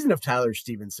full season of Tyler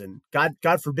Stevenson.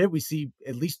 God forbid we see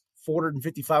at least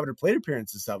 450, 500 plate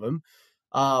appearances of him.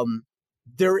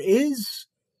 There is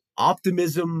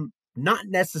optimism, not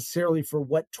necessarily for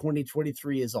what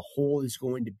 2023 as a whole is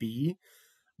going to be,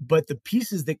 but the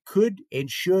pieces that could and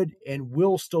should and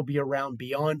will still be around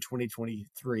beyond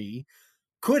 2023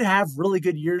 could have really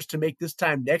good years to make this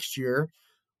time next year.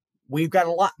 We've got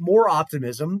a lot more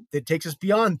optimism that takes us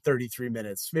beyond 33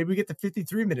 minutes. Maybe we get to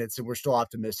 53 minutes and we're still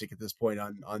optimistic at this point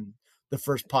on the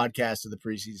first podcast of the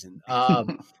preseason.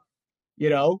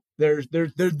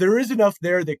 There is enough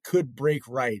there that could break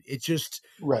right. It's just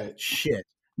shit.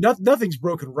 Nothing's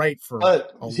broken right for.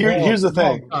 Here's the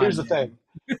thing. Here's the thing.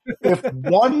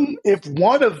 If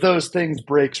one of those things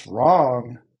breaks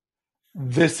wrong,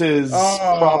 this is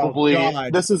probably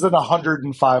this is an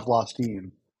 105 loss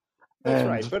team. That's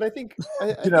right. But I think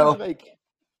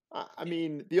I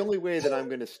mean, the only way that I'm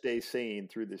going to stay sane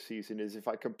through this season is if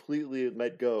I completely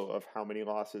let go of how many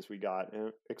losses we got,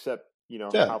 except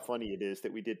how funny it is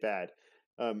that we did bad.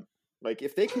 Like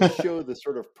if they can show the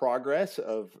sort of progress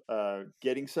of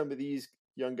getting some of these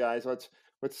young guys, let's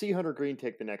see Hunter Green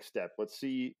take the next step. Let's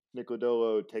see Nick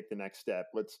Lodolo take the next step.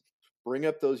 Let's bring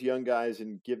up those young guys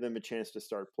and give them a chance to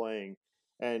start playing.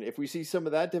 And if we see some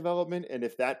of that development, and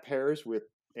if that pairs with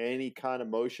any kind of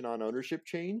motion on ownership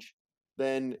change,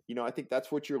 then I think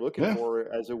that's what you're looking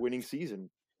for as a winning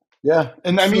season. Yeah,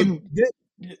 and I mean,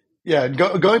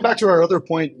 going back to our other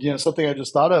point, something I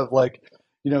just thought of, like,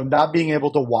 not being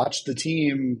able to watch the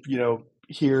team,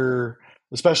 here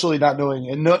especially not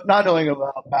knowing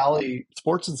about Valley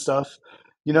sports and stuff.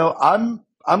 I'm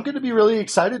going to be really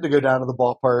excited to go down to the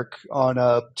ballpark on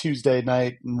a Tuesday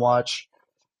night and watch,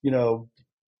 go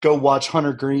watch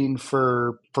Hunter Green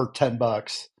for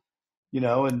 $10,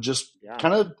 and just Yeah.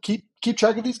 kind of keep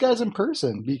track of these guys in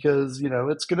person because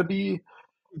it's going to be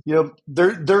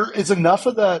there is enough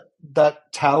of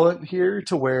that talent here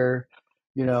to where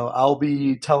I'll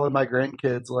be telling my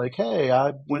grandkids like, hey,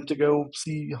 I went to go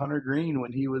see Hunter Green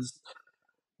when he was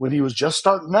just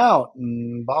starting out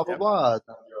and blah blah Yep. blah. And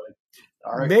you're like,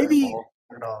 all right, Maybe, Grandpa,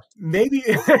 turn it off. maybe,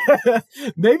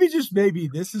 maybe just maybe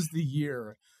this is the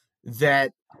year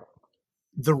that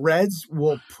the Reds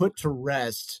will put to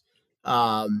rest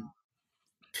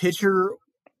pitcher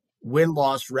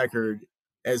win-loss record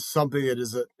as something that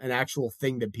is an actual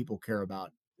thing that people care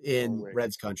about in wait.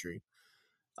 Reds country.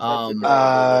 That's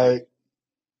adorable.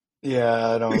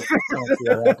 Yeah, I don't see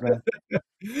that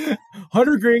happening.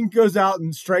 Hunter Green goes out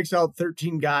and strikes out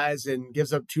 13 guys and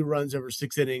gives up 2 runs over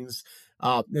 6 innings.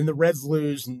 And the Reds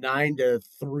lose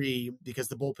 9-3 because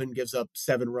the bullpen gives up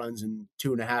 7 runs in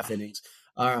 2.5 innings.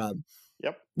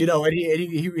 Yep. And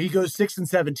he goes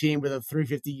 6-17 with a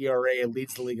 3.50 ERA and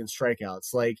leads the league in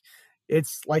strikeouts.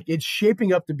 It's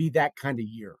shaping up to be that kind of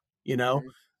year,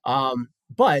 Mm-hmm.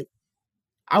 But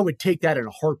I would take that in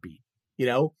a heartbeat,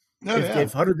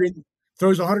 If Hunter Green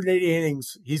throws 180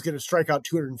 innings, he's going to strike out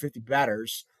 250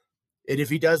 batters. And if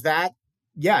he does that,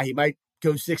 yeah, he might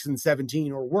go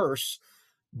 6-17 or worse,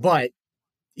 but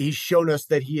he's shown us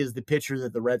that he is the pitcher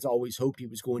that the Reds always hoped he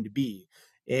was going to be.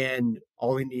 And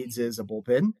all he needs is a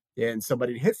bullpen and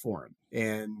somebody to hit for him.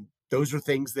 And those are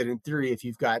things that, in theory, if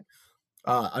you've got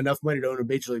enough money to own a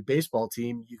Major League Baseball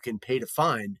team, you can pay to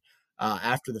find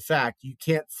after the fact. You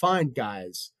can't find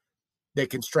guys that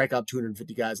can strike out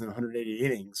 250 guys in 180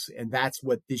 innings. And that's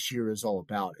what this year is all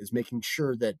about, is making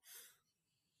sure that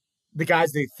the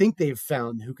guys they think they've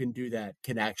found who can do that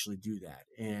can actually do that.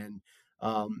 And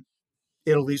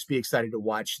it'll at least be exciting to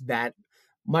watch that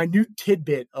minute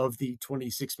tidbit of the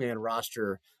 26-man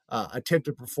roster attempt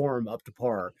to perform up to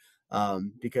par,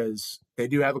 because they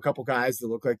do have a couple guys that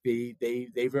look like they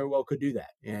very well could do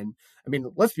that. And I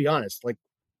mean, let's be honest, like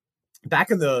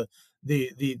back in the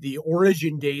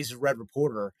origin days of Red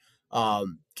Reporter,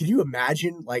 can you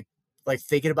imagine like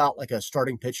thinking about like a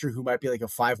starting pitcher who might be like a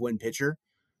 5-win pitcher?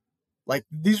 Like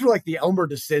these were like the Elmer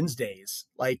DeSins days.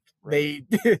 Like a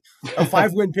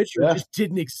 5-win pitcher just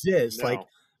didn't exist. No. Like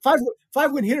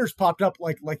 5-win hitters popped up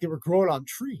like they were growing on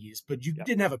trees, but you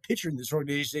didn't have a pitcher in this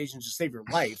organization to save your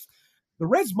life. The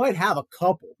Reds might have a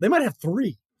couple. They might have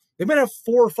 3. They might have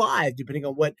 4 or 5, depending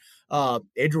on what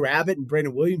Andrew Abbott and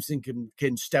Brandon Williamson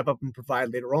can step up and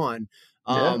provide later on.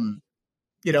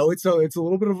 It's a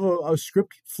little bit of a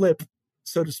script flip,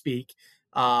 so to speak.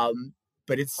 But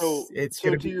it's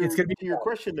going to be to your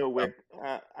question though, Wick.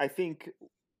 I think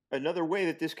another way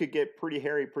that this could get pretty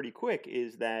hairy pretty quick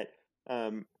is that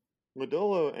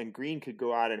Lodolo and Green could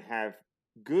go out and have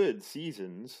good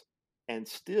seasons and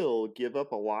still give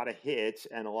up a lot of hits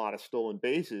and a lot of stolen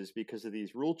bases because of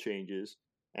these rule changes.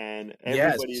 And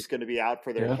everybody's going to be out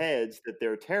for their heads that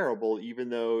they're terrible, even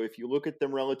though if you look at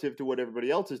them relative to what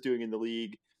everybody else is doing in the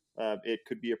league, it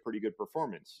could be a pretty good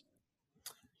performance.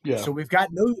 Yeah. So we've got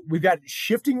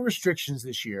shifting restrictions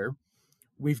this year.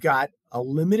 We've got a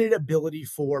limited ability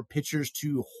for pitchers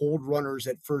to hold runners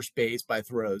at first base by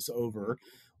throws over.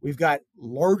 We've got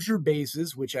larger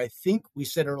bases, which I think we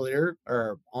said earlier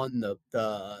or on the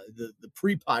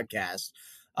pre-podcast,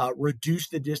 reduce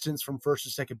the distance from first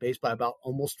to second base by about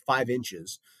almost 5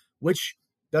 inches, which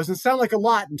doesn't sound like a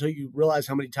lot until you realize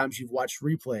how many times you've watched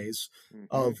replays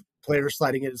of players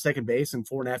sliding into second base, and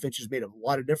 4.5 inches made a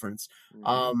lot of difference.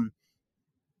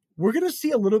 We're going to see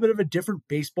a little bit of a different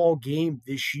baseball game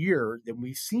this year than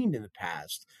we've seen in the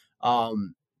past.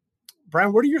 Brian,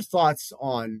 what are your thoughts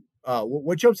on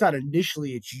what jumps out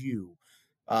initially at you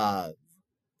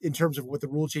in terms of what the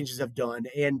rule changes have done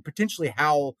and potentially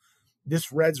how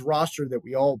this Reds roster that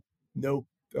we all know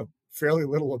fairly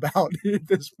little about at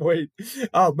this point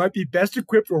might be best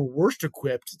equipped or worst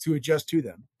equipped to adjust to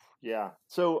them? Yeah.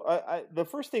 So the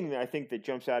first thing that I think that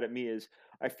jumps out at me is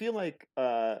I feel like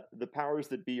the powers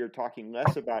that be are talking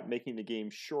less about making the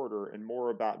game shorter and more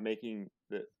about making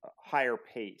the higher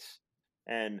pace.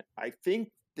 And I think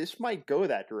this might go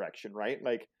that direction, right?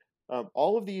 Like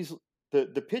all of these,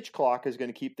 the pitch clock is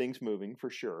going to keep things moving for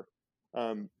sure.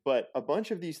 But a bunch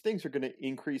of these things are going to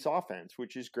increase offense,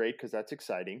 which is great because that's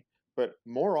exciting. But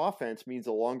more offense means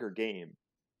a longer game.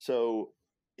 So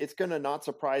it's going to not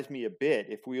surprise me a bit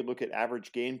if we look at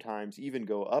average game times even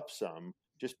go up some,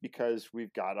 just because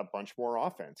we've got a bunch more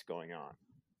offense going on.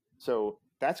 So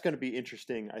that's going to be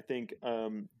interesting. I think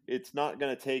it's not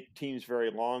going to take teams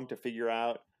very long to figure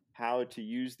out how to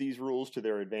use these rules to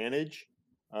their advantage.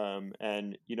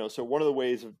 And, so one of the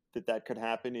ways that could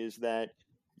happen is that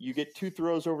you get 2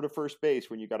 throws over to first base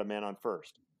when you got a man on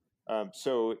first.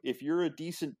 So if you're a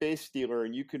decent base stealer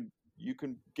and you can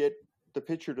get the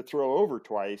pitcher to throw over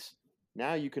twice,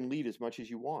 now you can lead as much as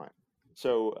you want.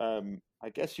 So I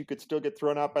guess you could still get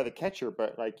thrown out by the catcher,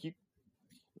 but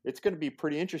it's going to be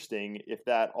pretty interesting if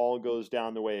that all goes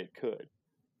down the way it could.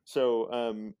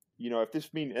 So if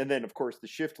this means, and then of course the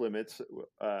shift limits,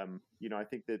 I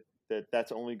think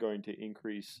that's only going to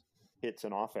increase hits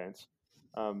and offense.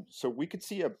 So we could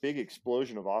see a big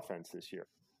explosion of offense this year.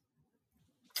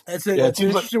 It's an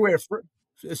interesting way of.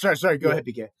 Sorry. Go ahead,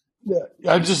 BK. Yeah,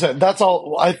 I'm just saying that's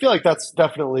all. I feel like that's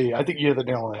definitely. I think you hit the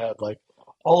nail on the head. Like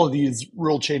all of these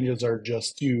rule changes are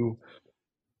just to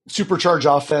supercharge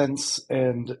offense,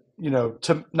 and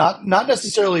to not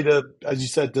necessarily to, as you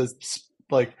said, to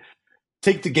like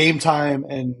take the game time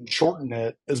and shorten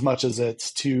it as much as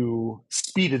it's to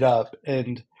speed it up.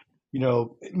 And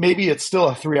maybe it's still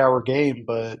a 3-hour game,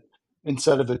 but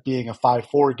instead of it being a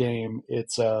 5-4 game,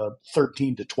 it's a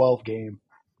 13-12 game.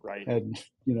 Right. And,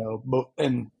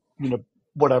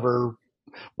 whatever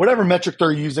metric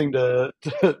they're using to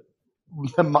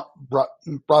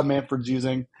Rob Manfred's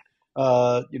using,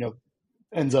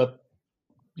 ends up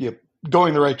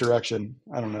going the right direction.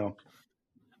 I don't know.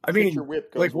 I mean, your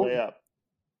whip goes way up.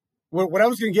 What I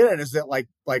was going to get at is that like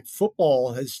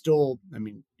football has still, I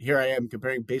mean, here I am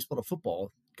comparing baseball to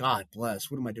football. God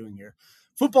bless. What am I doing here?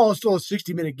 Football is still a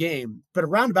 60-minute game, but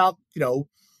around about,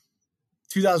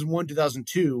 2001,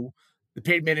 2002, the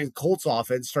Peyton Manning Colts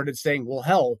offense started saying, well,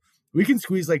 hell, we can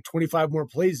squeeze like 25 more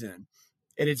plays in,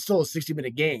 and it's still a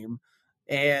 60-minute game.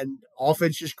 And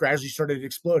offense just gradually started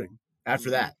exploding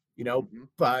after that,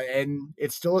 but, and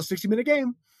it's still a 60-minute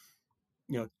game.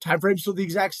 Time frame's still the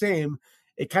exact same.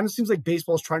 It kind of seems like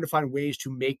baseball is trying to find ways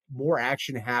to make more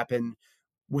action happen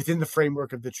within the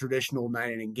framework of the traditional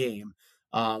 9-inning game.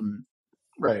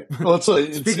 Right. Well,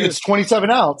 it's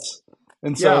 27 outs.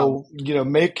 And so,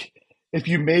 if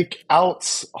you make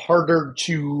outs harder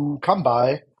to come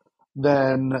by,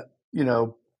 then,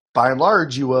 by and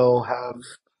large, you will have,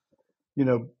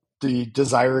 the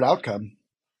desired outcome.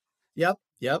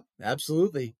 Yep,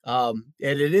 absolutely. And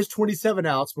it is 27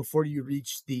 outs before you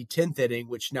reach the 10th inning,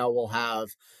 which now will have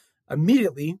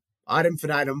immediately, ad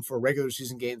infinitum for regular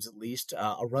season games at least,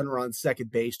 a runner on second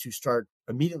base to start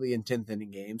immediately in 10th inning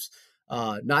games.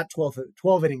 Not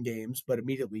 12 inning games, but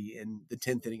immediately in the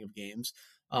 10th inning of games,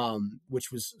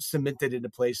 which was cemented into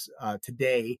place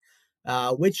today,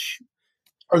 which...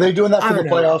 Are they doing that for the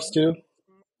playoffs too?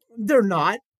 They're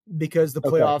not. Because the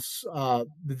playoffs,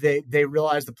 they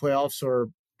realize the playoffs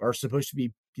are supposed to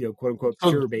be, quote unquote,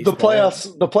 pure baseball.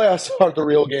 The playoffs are the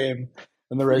real game,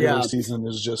 and the regular season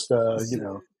is just,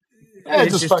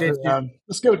 just fuck around.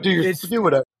 Let's go do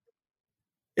whatever.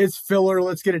 It's filler.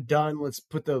 Let's get it done. Let's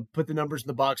put the numbers in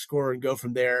the box score and go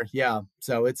from there. Yeah.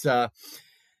 So it's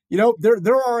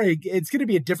it's going to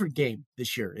be a different game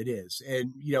this year. It is,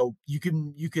 and you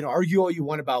can argue all you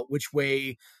want about which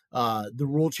way the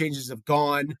rule changes have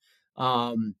gone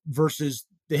versus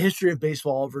the history of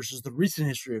baseball versus the recent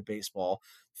history of baseball.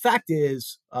 Fact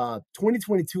is,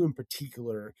 2022 in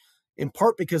particular, in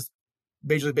part because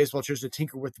Major League Baseball chose to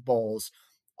tinker with the balls,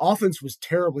 offense was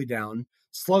terribly down,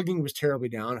 slugging was terribly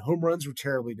down, home runs were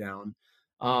terribly down.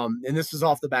 And this is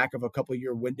off the back of a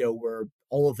couple-year window where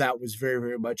all of that was very,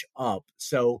 very much up.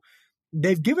 So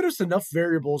they've given us enough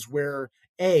variables where,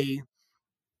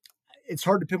 it's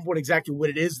hard to pinpoint exactly what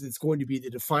it is that's going to be the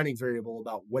defining variable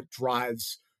about what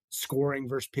drives scoring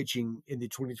versus pitching in the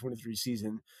 2023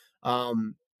 season.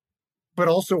 But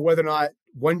also whether or not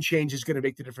one change is going to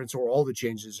make the difference or all the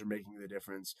changes are making the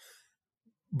difference.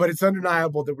 But it's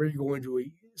undeniable that we're going to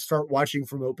start watching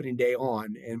from opening day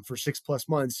on, and for 6+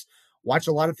 months, watch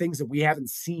a lot of things that we haven't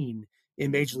seen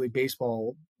in Major League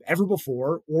Baseball ever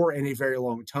before or in a very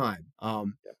long time.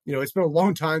 It's been a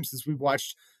long time since we've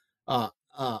watched an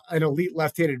elite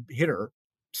left-handed hitter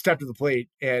step to the plate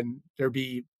and there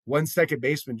be one second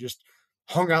baseman just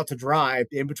hung out to dry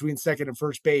in between second and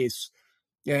first base,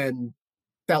 and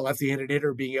that left-handed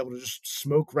hitter being able to just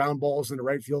smoke round balls into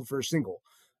right field for a single.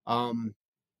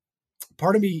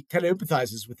 Part of me kind of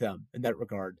empathizes with them in that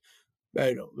regard.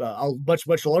 A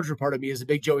much larger part of me is a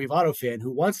big Joey Votto fan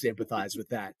who wants to empathize with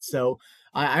that. So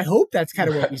I hope that's kind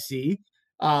of what we see.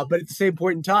 But at the same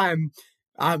point in time,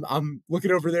 I'm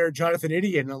looking over there at Jonathan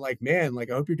India, and I'm like, man, I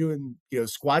hope you're doing,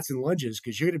 squats and lunges,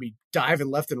 because you're going to be diving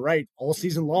left and right all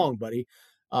season long, buddy.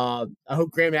 I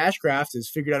hope Graham Ashcraft has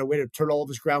figured out a way to turn all of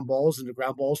his ground balls into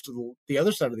ground balls to the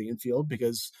other side of the infield,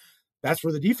 because that's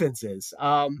where the defense is.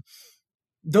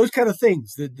 Those kind of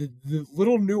things, the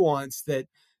little nuance that,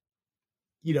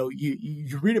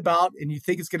 you read about and you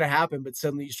think it's going to happen, but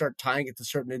suddenly you start tying it to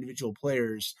certain individual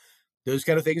players. Those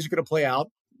kind of things are going to play out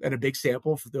in a big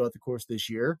sample throughout the course of this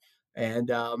year.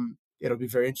 And it'll be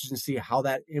very interesting to see how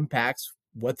that impacts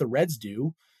what the Reds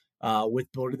do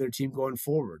with building their team going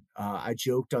forward. I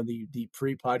joked on the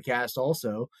pre-podcast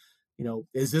also,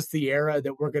 is this the era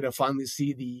that we're going to finally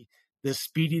see the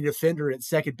speedy defender at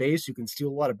second base who can steal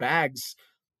a lot of bags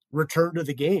return to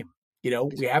the game?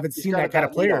 We haven't seen that kind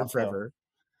of player in forever.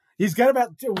 We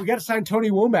got to sign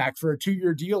Tony Womack for a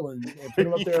 2-year deal and put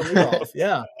him up there and lead off.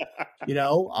 Yeah.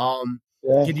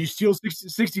 Can you steal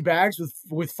 60 bags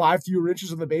with 5 fewer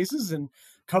inches on the bases and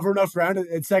cover enough ground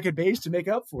at second base to make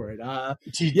up for it?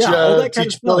 Teach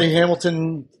Billy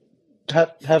Hamilton,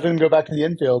 have him go back to the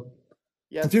infield.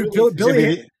 Yeah, dude,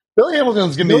 Billy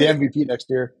Hamilton's going to be the MVP next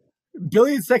year.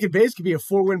 Billy at second base could be a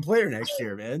 4-win player next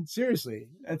year, man. Seriously.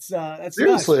 That's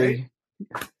seriously.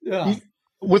 Nuts, right? Yeah.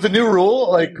 With the new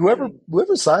rule, like whoever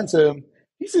signs him,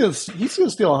 he's gonna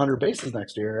steal 100 bases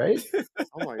next year, right?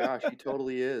 Oh my gosh, he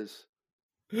totally is.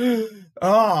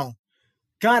 Oh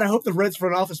God, I hope the Reds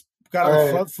front office got on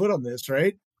the front foot on this,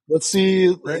 right? Let's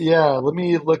see. Right? Yeah, let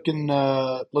me look in.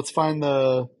 Let's find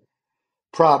the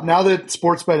prop. Now that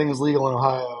sports betting is legal in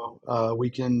Ohio, we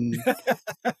can.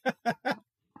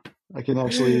 I can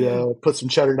actually put some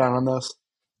cheddar down on this.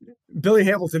 Billy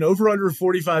Hamilton over under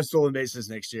 45 stolen bases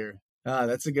next year.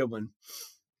 That's a good one.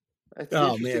 That's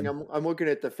interesting. Man. I'm looking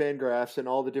at the Fangraphs and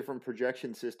all the different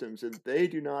projection systems, and they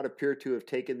do not appear to have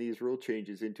taken these rule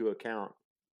changes into account.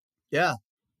 Yeah,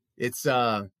 it's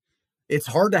hard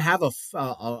to have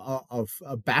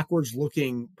a backwards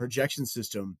looking projection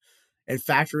system and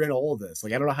factor in all of this.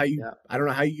 Like I don't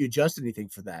know how you adjust anything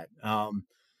for that.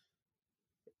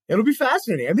 It'll be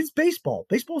fascinating. I mean, it's baseball.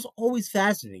 Baseball's always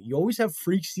fascinating. You always have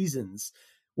freak seasons,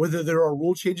 whether there are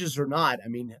rule changes or not. I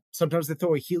mean, sometimes they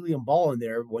throw a helium ball in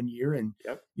there one year and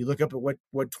you look up at what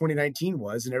 2019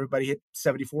 was and everybody hit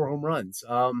 74 home runs.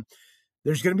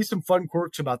 There's going to be some fun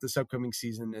quirks about this upcoming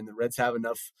season, and the Reds have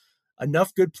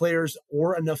enough good players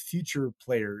or enough future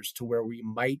players to where we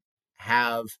might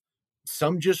have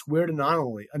some just weird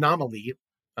anomaly,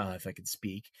 if I could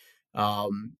speak,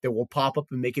 that will pop up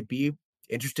and make it be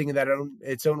interesting in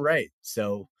its own right.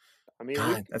 So, I mean,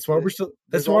 God, that's why we're still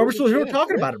here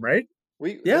talking about it, right?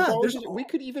 We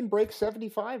could even break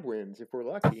 75 wins if we're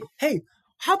lucky. Hey,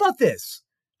 how about this?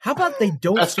 How about they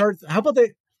don't start? How about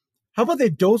they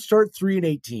don't start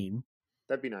 3-18?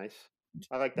 That'd be nice.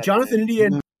 I like that. Jonathan India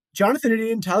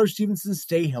and Tyler Stevenson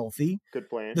stay healthy. Good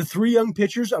plan. The 3 young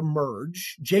pitchers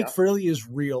emerge. Jake Fraley is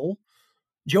real.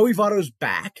 Joey Votto's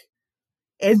back,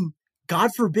 and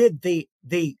God forbid they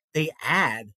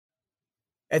add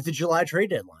at the July trade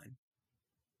deadline.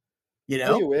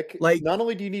 Like not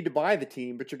only do you need to buy the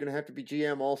team, but you're going to have to be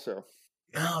GM also.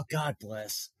 Oh, God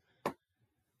bless.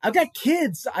 I've got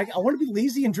kids. I want to be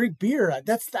lazy and drink beer.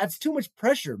 That's too much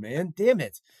pressure, man. Damn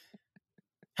it.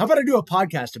 How about I do a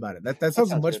podcast about it? That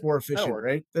sounds much good. More efficient,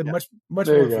 right? Much more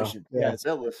efficient. Yeah.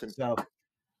 They'll listen. So,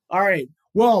 all right.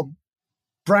 Well,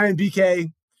 Brian,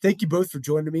 BK, thank you both for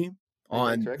joining me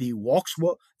on the Walks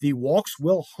Will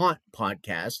Haunt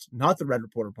podcast, not the Red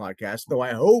Reporter podcast, though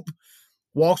I hope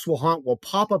Walks Will Haunt will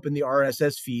pop up in the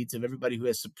RSS feeds of everybody who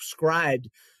has subscribed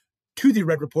to the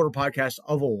Red Reporter podcast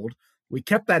of old. We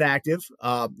kept that active,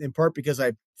 in part because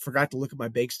I forgot to look at my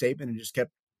bank statement and just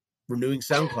kept renewing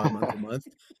SoundCloud month to month.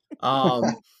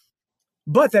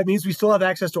 But that means we still have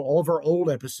access to all of our old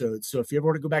episodes. So if you ever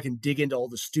want to go back and dig into all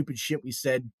the stupid shit we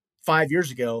said 5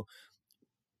 years ago,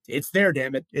 it's there,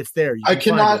 damn it. It's there. I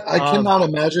cannot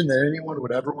imagine that anyone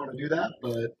would ever want to do that,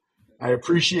 but I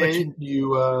appreciate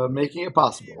you making it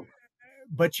possible.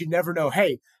 But you never know.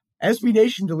 Hey, SB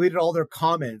Nation deleted all their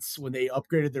comments when they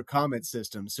upgraded their comment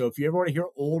system. So if you ever want to hear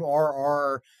old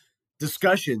RR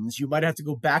discussions, you might have to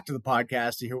go back to the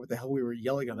podcast to hear what the hell we were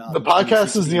yelling about. The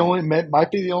podcast is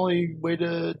might be the only way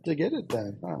to get it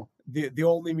then. Oh. The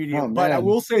only medium. But I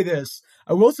will say this,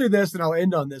 and I'll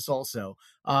end on this also.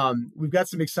 We've got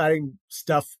some exciting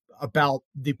stuff about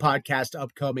the podcast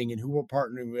upcoming and who we're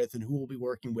partnering with and who we'll be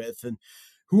working with and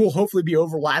who we'll hopefully be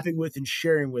overlapping with and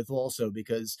sharing with also,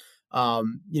 because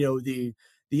the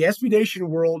SB Nation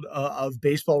world of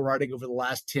baseball writing over the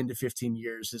last 10 to 15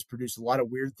 years has produced a lot of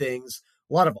weird things,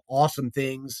 a lot of awesome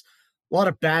things, a lot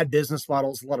of bad business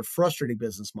models, a lot of frustrating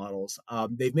business models.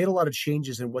 They've made a lot of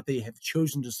changes in what they have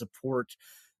chosen to support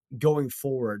going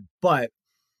forward, but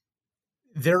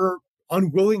there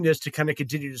unwillingness to kind of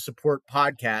continue to support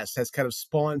podcasts has kind of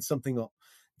spawned something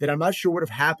that I'm not sure would have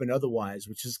happened otherwise,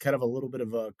 which is kind of a little bit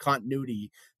of a continuity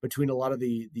between a lot of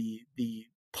the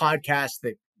podcasts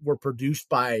that were produced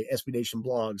by SB Nation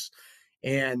blogs.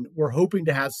 And we're hoping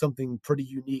to have something pretty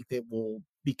unique that will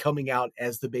be coming out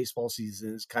as the baseball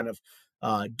season is kind of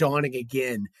dawning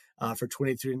again for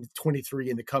 23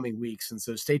 in the coming weeks. And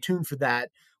so stay tuned for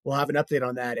that. We'll have an update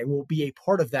on that, and we'll be a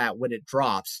part of that when it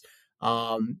drops.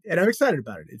 And I'm excited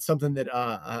about it. It's something that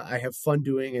I have fun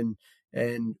doing,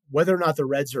 and whether or not the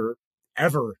Reds are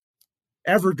ever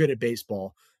good at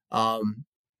baseball,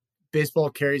 baseball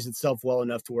carries itself well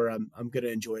enough to where I'm going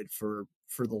to enjoy it for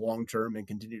the long term and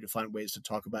continue to find ways to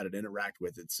talk about it, interact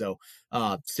with it. So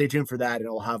stay tuned for that, and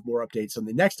I'll have more updates on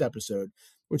the next episode,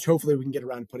 which hopefully we can get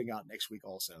around to putting out next week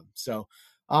also. So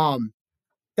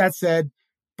that said,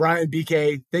 Brian,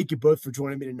 BK, thank you both for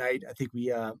joining me tonight. I think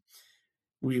we at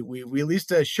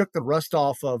least shook the rust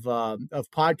off of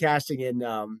podcasting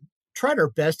and tried our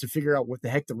best to figure out what the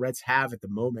heck the Reds have at the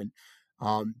moment.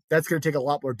 That's going to take a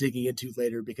lot more digging into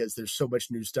later because there's so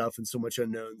much new stuff and so much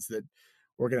unknowns that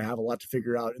we're going to have a lot to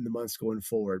figure out in the months going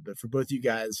forward. But for both you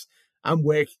guys, I'm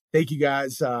Wick. Thank you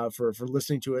guys for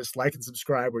listening to us. Like and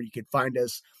subscribe where you can find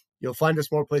us. You'll find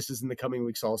us more places in the coming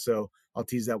weeks also. I'll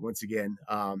tease that once again.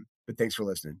 But thanks for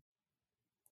listening.